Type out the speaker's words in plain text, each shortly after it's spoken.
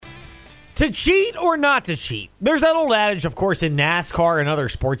To cheat or not to cheat? There's that old adage, of course, in NASCAR and other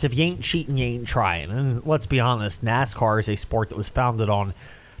sports, if you ain't cheating, you ain't trying. And let's be honest, NASCAR is a sport that was founded on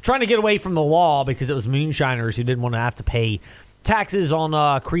trying to get away from the law because it was moonshiners who didn't want to have to pay taxes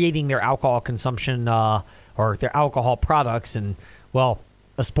on creating their alcohol consumption or their alcohol products. And, well,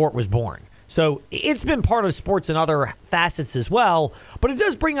 a sport was born. So it's been part of sports in other facets as well, but it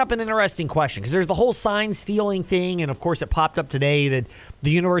does bring up an interesting question because there's the whole sign stealing thing, and of course it popped up today that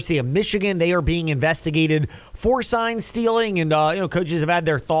the University of Michigan, they are being investigated for sign stealing, and coaches have had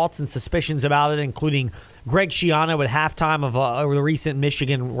their thoughts and suspicions about it, including Greg Schiano at halftime of the recent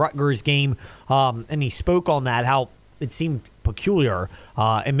Michigan-Rutgers game, and he spoke on that, how it seemed peculiar,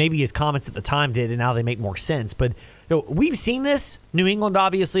 and maybe his comments at the time did, and now they make more sense, but we've seen this. New England,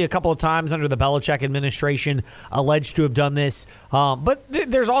 obviously, a couple of times under the Belichick administration, alleged to have done this. But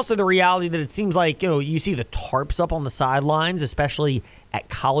there's also the reality that it seems like, you see the tarps up on the sidelines, especially at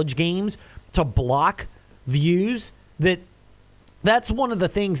college games, to block views. That's one of the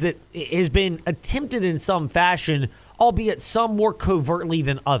things that has been attempted in some fashion, albeit some more covertly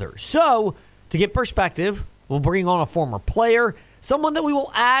than others. So, to get perspective, we'll bring on a former player, someone that we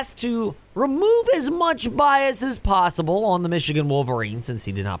will ask to remove as much bias as possible on the Michigan Wolverines since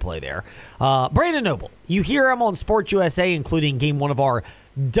he did not play there. Brandon Noble, you hear him on Sports USA, including game one of our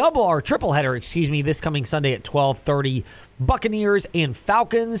triple header, this coming Sunday at 12:30. Buccaneers and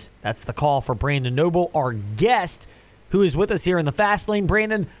Falcons. That's the call for Brandon Noble, our guest, who is with us here in the Fast Lane.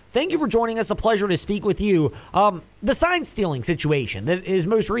 Brandon, thank you for joining us. A pleasure to speak with you. The sign stealing situation that is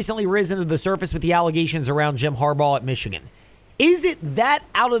most recently risen to the surface with the allegations around Jim Harbaugh at Michigan. Is it that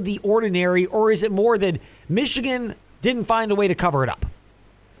out of the ordinary, or is it more that Michigan didn't find a way to cover it up?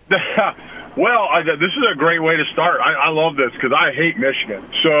 Well, this is a great way to start. I love this because I hate Michigan.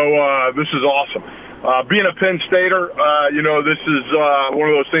 So this is awesome. Being a Penn Stater, this is one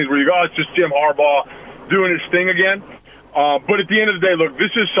of those things where you go, it's just Jim Harbaugh doing his thing again. But at the end of the day, look,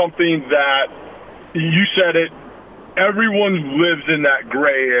 this is something that, you said it, everyone lives in that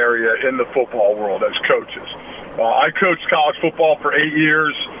gray area in the football world as coaches. I coached college football for 8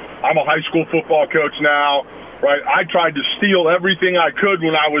 years. I'm a high school football coach now, right? I tried to steal everything I could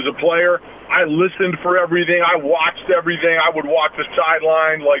when I was a player. I listened for everything. I watched everything. I would watch the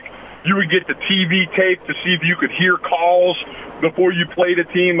sideline. Like, you would get the TV tape to see if you could hear calls before you played a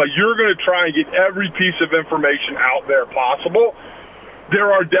team. Like, you're going to try and get every piece of information out there possible.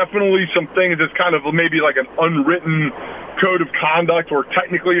 There are definitely some things that's kind of maybe like an unwritten code of conduct where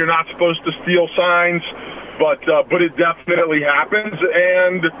technically you're not supposed to steal signs, but it definitely happens.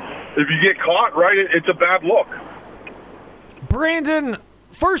 And if you get caught, right, it's a bad look. Brandon,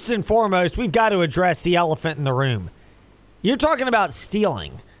 first and foremost, we've got to address the elephant in the room. You're talking about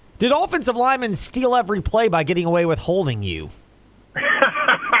stealing. Did offensive linemen steal every play by getting away with holding you?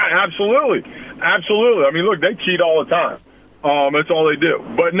 Absolutely. Absolutely. I mean, look, they cheat all the time. That's all they do.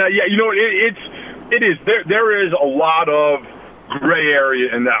 But now, yeah, it is. There is a lot of gray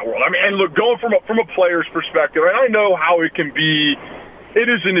area in that world. I mean, and look, going from a player's perspective, and I know how it can be. It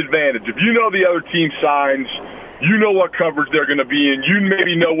is an advantage if you know the other team signs. You know what coverage they're going to be in. You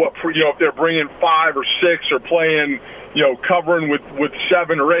maybe know what if they're bringing 5 or 6 or playing, covering with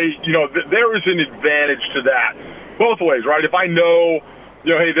 7 or 8. There is an advantage to that both ways, right? If I know,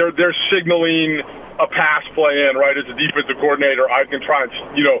 hey, they're signaling a pass play in, right, as a defensive coordinator, I can try and,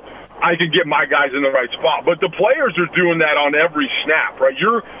 I can get my guys in the right spot. But the players are doing that on every snap, right?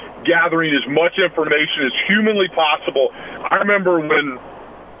 You're gathering as much information as humanly possible. I remember when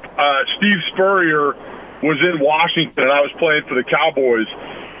Steve Spurrier was in Washington and I was playing for the Cowboys,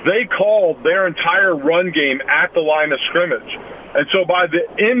 they called their entire run game at the line of scrimmage. And so by the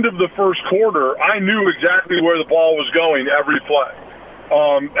end of the first quarter, I knew exactly where the ball was going every play.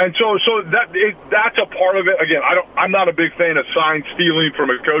 And so that's a part of it. Again, I'm not a big fan of sign stealing from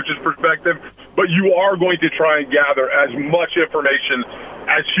a coach's perspective, but you are going to try and gather as much information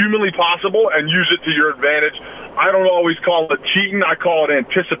as humanly possible and use it to your advantage. I don't always call it cheating. I call it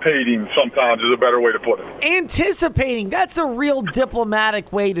anticipating sometimes is a better way to put it. Anticipating. That's a real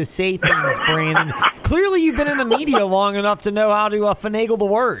diplomatic way to say things, Brandon. Clearly you've been in the media long enough to know how to finagle the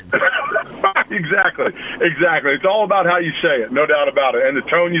words. Exactly. It's all about how you say it, no doubt about it, and the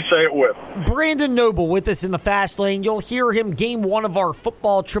tone you say it with. Brandon Noble with us in the Fast Lane. You'll hear him game one of our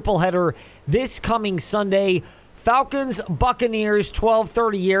football triple header this coming Sunday, Falcons, Buccaneers,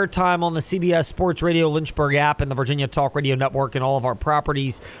 12:30 airtime on the CBS Sports Radio Lynchburg app and the Virginia Talk Radio Network and all of our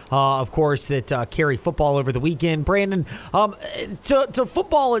properties, of course, that carry football over the weekend. Brandon, to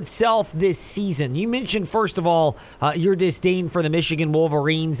football itself this season, you mentioned, first of all, your disdain for the Michigan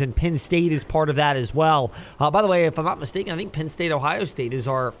Wolverines, and Penn State is part of that as well. By the way, if I'm not mistaken, I think Penn State, Ohio State is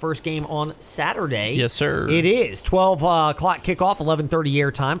our first game on Saturday. Yes, sir. It is. 12 o'clock kickoff, 11:30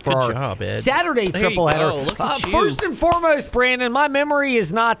 airtime for our job, Ed. Saturday tripleheader. Look at you. First and foremost, Brandon, my memory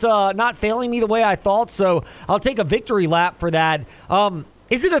is not failing me the way I thought, so I'll take a victory lap for that.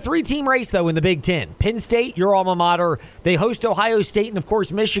 Is it a three-team race, though, in the Big Ten? Penn State, your alma mater, they host Ohio State, and, of course,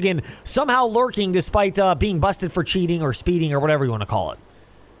 Michigan, somehow lurking despite being busted for cheating or speeding or whatever you want to call it.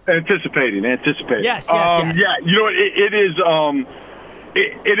 Anticipating. Yes. Yeah, you know, it is.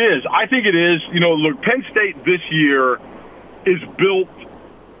 It is. I think it is. You know, look, Penn State this year is built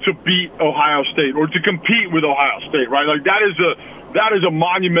to beat Ohio State or to compete with Ohio State, right? Like that is a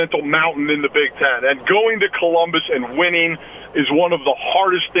monumental mountain in the Big Ten. And going to Columbus and winning is one of the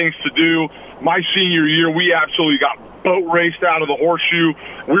hardest things to do. My senior year, we absolutely got boat raced out of the horseshoe.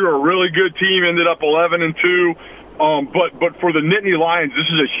 We were a really good team, ended up 11-2. But for the Nittany Lions, this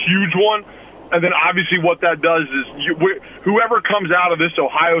is a huge one. And then obviously what that does is whoever comes out of this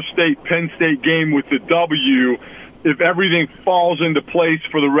Ohio State-Penn State game with the W, if everything falls into place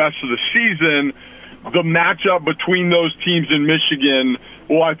for the rest of the season, the matchup between those teams in Michigan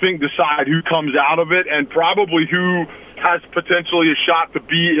will, I think, decide who comes out of it and probably who has potentially a shot to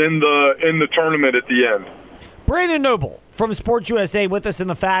be in the tournament at the end. Brandon Noble from Sports USA with us in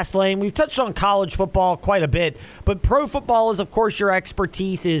the Fast Lane. We've touched on college football quite a bit, but pro football is, of course, your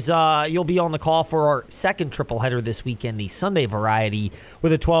expertise. You'll be on the call for our second triple header this weekend, the Sunday variety,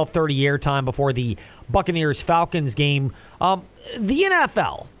 with a 12:30 airtime before the Buccaneers-Falcons game. The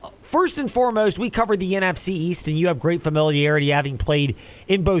NFL, first and foremost, we cover the NFC East, and you have great familiarity having played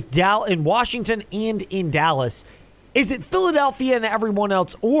in both in Washington and in Dallas. Is it Philadelphia and everyone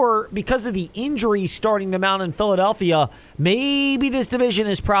else, or because of the injuries starting to mount in Philadelphia, maybe this division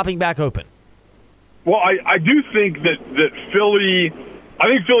is propping back open? Well, I do think that Philly, I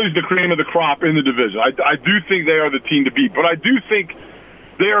think Philly's the cream of the crop in the division. I do think they are the team to beat, but I do think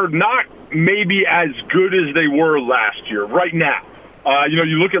they're not maybe as good as they were last year right now.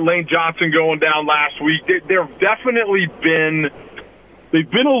 You look at Lane Johnson going down last week. They've definitely been... They've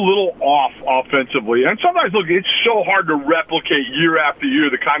been a little off offensively. And sometimes, look, it's so hard to replicate year after year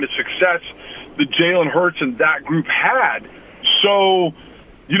the kind of success that Jalen Hurts and that group had. So,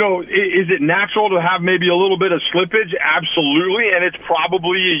 is it natural to have maybe a little bit of slippage? Absolutely. And it's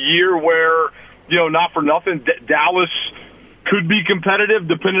probably a year where, not for nothing, Dallas could be competitive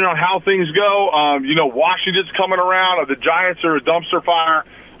depending on how things go. Washington's coming around. The Giants are a dumpster fire.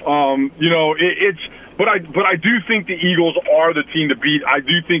 But I do think the Eagles are the team to beat. I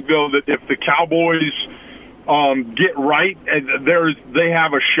do think, though, that if the Cowboys get right, they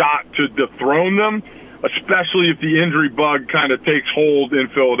have a shot to dethrone them, especially if the injury bug kind of takes hold in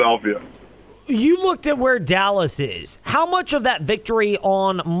Philadelphia. You looked at where Dallas is. How much of that victory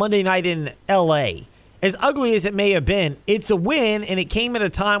on Monday night in L.A., as ugly as it may have been, it's a win, and it came at a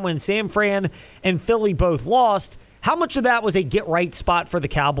time when San Fran and Philly both lost. How much of that was a get-right spot for the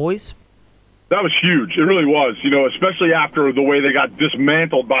Cowboys? That was huge. It really was, especially after the way they got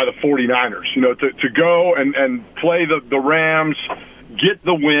dismantled by the 49ers. To go and play the Rams, get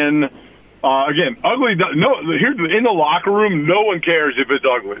the win. Again, ugly. No, here in the locker room, no one cares if it's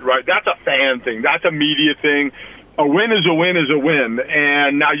ugly, right? That's a fan thing. That's a media thing. A win is a win is a win.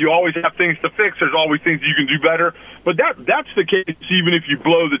 And now you always have things to fix. There's always things you can do better. But that's the case even if you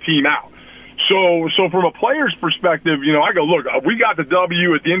blow the team out. So from a player's perspective, I go, look, we got the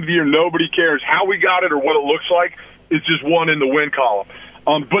W at the end of the year. Nobody cares how we got it or what it looks like. It's just one in the win column.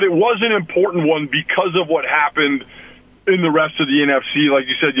 But it was an important one because of what happened in the rest of the NFC. Like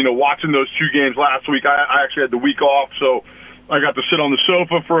you said, watching those two games last week, I actually had the week off, so I got to sit on the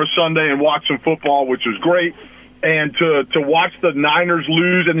sofa for a Sunday and watch some football, which was great. And to watch the Niners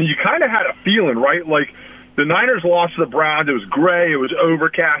lose, and then you kind of had a feeling, right? Like, the Niners lost to the Browns. It was gray. It was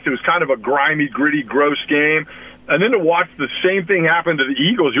overcast. It was kind of a grimy, gritty, gross game. And then to watch the same thing happen to the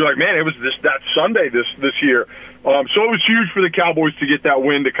Eagles, you're like, man, it was that Sunday this year. So it was huge for the Cowboys to get that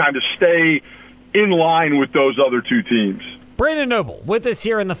win to kind of stay in line with those other two teams. Brandon Noble with us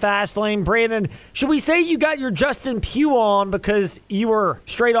here in the Fast Lane. Brandon, should we say you got your Justin Pugh on because you were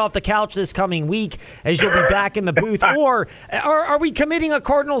straight off the couch this coming week as you'll be back in the booth? Or are we committing a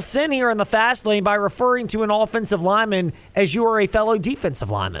cardinal sin here in the Fast Lane by referring to an offensive lineman as you are a fellow defensive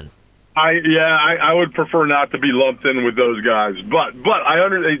lineman? I would prefer not to be lumped in with those guys, but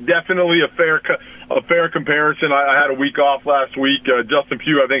definitely a fair comparison. I had a week off last week. Justin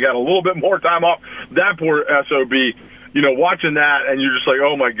Pugh, I think, had a little bit more time off. That poor SOB, watching that, and you're just like,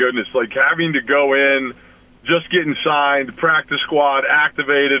 oh my goodness, like having to go in, just getting signed, practice squad,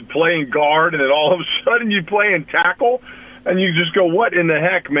 activated, playing guard, and then all of a sudden you play in tackle, and you just go, what in the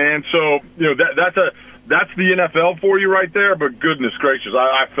heck, man? So that's the NFL for you right there, but goodness gracious,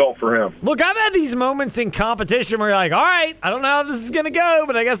 I felt for him. Look, I've had these moments in competition where you're like, all right, I don't know how this is going to go,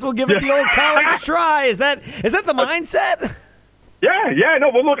 but I guess we'll give it the old college try. Is that the mindset? Yeah,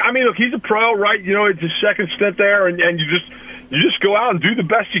 no, but look, he's a pro, right? It's his second stint there, and you just go out and do the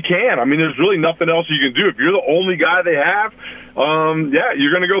best you can. There's really nothing else you can do. If you're the only guy they have,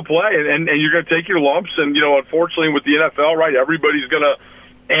 you're going to go play, and you're going to take your lumps, and, unfortunately with the NFL, right, everybody's going to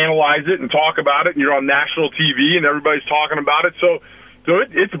analyze it and talk about it, and you're on national TV and everybody's talking about it. So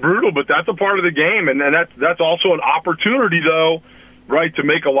it's brutal, but that's a part of the game, and that's also an opportunity, though, right, to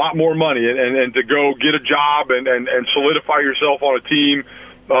make a lot more money and to go get a job and solidify yourself on a team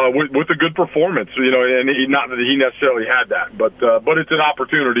with a good performance. And not that he necessarily had that, but it's an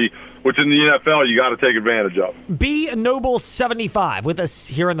opportunity, which in the NFL you got to take advantage of. B Noble 75 with us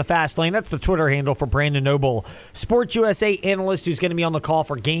here in the Fast Lane. That's the Twitter handle for Brandon Noble, Sports USA analyst, who's going to be on the call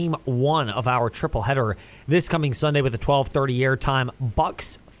for Game 1 of our triple header this coming Sunday with a 12:30 airtime.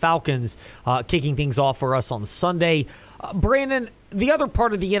 Bucks Falcons kicking things off for us on Sunday. Brandon, the other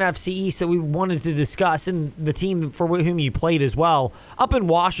part of the NFC East that we wanted to discuss, and the team for whom you played as well, up in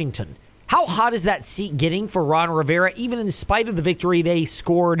Washington. How hot is that seat getting for Ron Rivera, even in spite of the victory they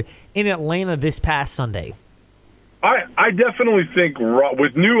scored in Atlanta this past Sunday? I definitely think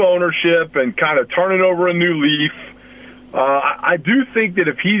with new ownership and kind of turning over a new leaf, I do think that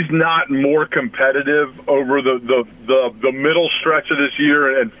if he's not more competitive over the middle stretch of this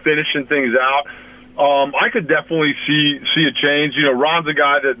year and finishing things out, I could definitely see a change. Ron's a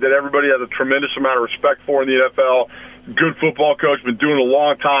guy that everybody has a tremendous amount of respect for in the NFL. Good football coach, been doing it a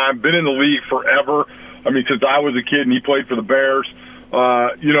long time, been in the league forever. Since I was a kid, and he played for the Bears.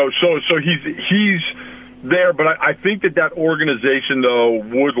 So he's there, but I think that organization, though,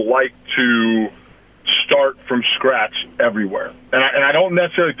 would like to start from scratch everywhere. And I don't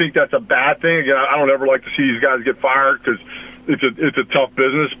necessarily think that's a bad thing. Again, I don't ever like to see these guys get fired because it's a tough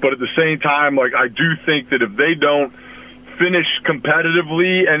business. But at the same time, like, I do think that if they don't finish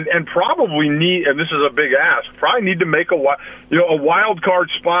competitively and probably need, and this is a big ask, probably need to make a wild card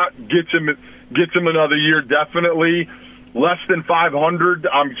spot gets him another year, definitely. Less than 500,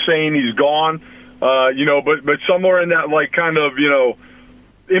 I'm saying he's gone. But somewhere in that, like, kind of,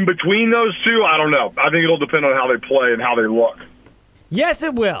 in between those two, I don't know. I think it'll depend on how they play and how they look. Yes,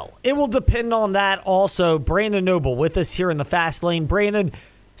 it will. It will depend on that also. Brandon Noble with us here in the Fast Lane. Brandon,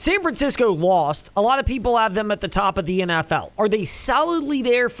 San Francisco lost. A lot of people have them at the top of the NFL. Are they solidly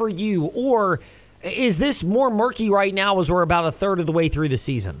there for you, or is this more murky right now as we're about a third of the way through the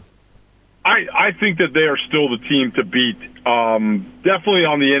season? I think that they are still the team to beat. Definitely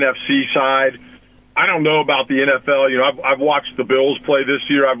on the NFC side. I don't know about the NFL. I've watched the Bills play this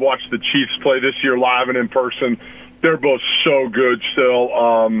year. I've watched the Chiefs play this year live and in person. They're both so good still.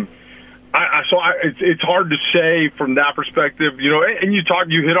 It's hard to say from that perspective. And you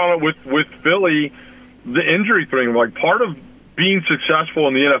hit on it with Philly, the injury thing. Like, part of being successful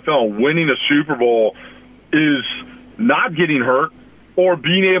in the NFL, winning a Super Bowl, is not getting hurt or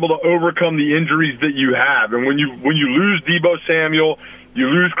being able to overcome the injuries that you have. And when you lose Deebo Samuel, you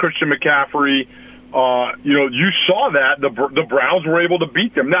lose Christian McCaffrey. You saw that the Browns were able to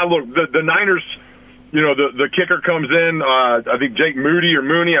beat them. Now, look, the Niners, the kicker comes in, I think Jake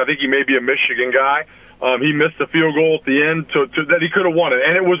Mooney, I think he may be a Michigan guy. He missed a field goal at the end that he could have won it,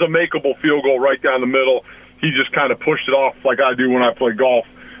 and it was a makeable field goal right down the middle. He just kind of pushed it off like I do when I play golf.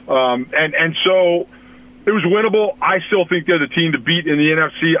 And so it was winnable. I still think they're the team to beat in the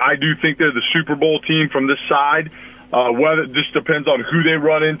NFC. I do think they're the Super Bowl team from this side. Whether it just depends on who they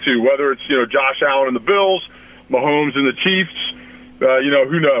run into, whether it's Josh Allen and the Bills, Mahomes and the Chiefs,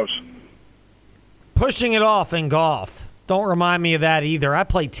 who knows. Pushing it off in golf. Don't remind me of that either. I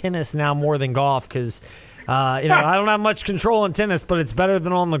play tennis now more than golf because I don't have much control in tennis, but it's better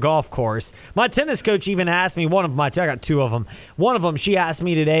than on the golf course. My tennis coach even asked me, I got two of them. One of them, she asked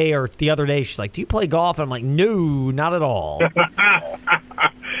me today or the other day, she's like, do you play golf? And I'm like, no, not at all.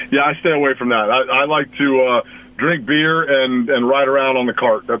 Yeah, I stay away from that. I like to drink beer and ride around on the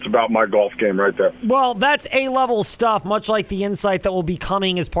cart. That's about my golf game right there. Well, that's A-level stuff, much like the insight that will be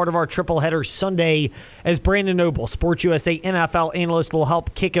coming as part of our triple header Sunday as Brandon Noble, Sports USA NFL analyst, will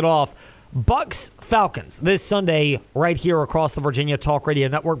help kick it off Bucks Falcons this Sunday right here across the Virginia Talk Radio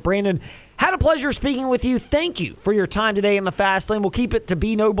Network. Brandon, had a pleasure speaking with you. Thank you for your time today in the Fast Lane. We'll keep it to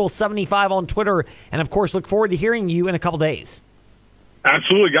BNoble75 on Twitter, and of course look forward to hearing you in a couple days.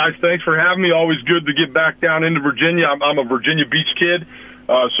 Absolutely, guys. Thanks for having me. Always good to get back down into Virginia. I'm a Virginia Beach kid,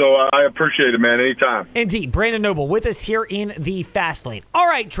 so I appreciate it, man. Anytime. Indeed. Brandon Noble with us here in the Fast Lane. All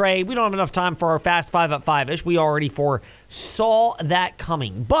right, Trey, we don't have enough time for our Fast Five at 5-ish. We already foresaw that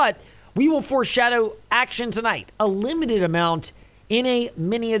coming. But we will foreshadow action tonight, a limited amount in a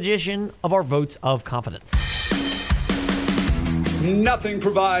mini edition of our Votes of Confidence. Nothing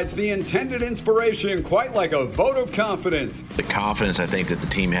provides the intended inspiration quite like a vote of confidence. The confidence I think that the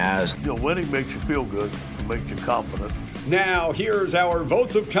team has. Winning makes you feel good, makes you confident. Now, here's our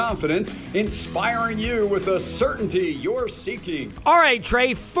votes of confidence, inspiring you with the certainty you're seeking. All right,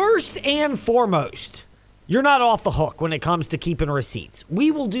 Trey, first and foremost, you're not off the hook when it comes to keeping receipts.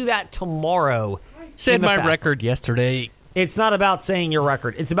 We will do that tomorrow. Said my record yesterday. It's not about saying your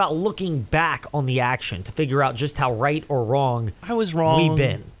record. It's about looking back on the action to figure out just how right or wrong I was wrong. we've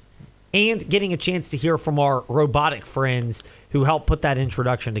been. And getting a chance to hear from our robotic friends who helped put that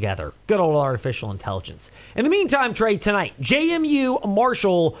introduction together. Good old artificial intelligence. In the meantime, Trey, tonight, JMU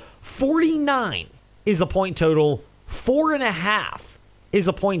Marshall, 49 is the point total. 4.5 is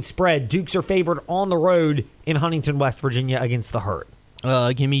the point spread. Dukes are favored on the road in Huntington, West Virginia against the Herd.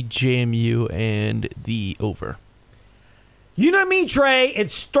 Give me JMU and the over. You know me, Trey.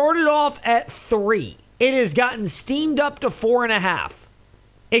 It started off at 3. It has gotten steamed up to 4.5.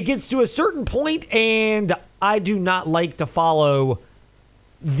 It gets to a certain point, and I do not like to follow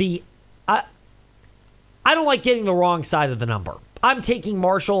the... I don't like getting the wrong side of the number. I'm taking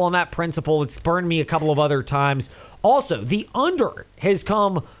Marshall on that principle. It's burned me a couple of other times. Also, the under has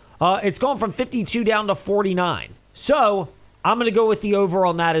come... it's gone from 52 down to 49. So, I'm going to go with the over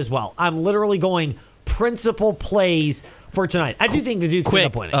on that as well. I'm literally going principal plays for tonight. I do think the Dukes end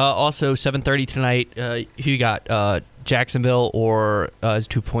up winning. Also, 7:30 tonight, who you got? Jacksonville or as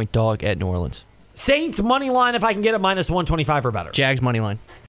 2-point dog at New Orleans? Saints money line if I can get it, minus 125 or better. Jags money line.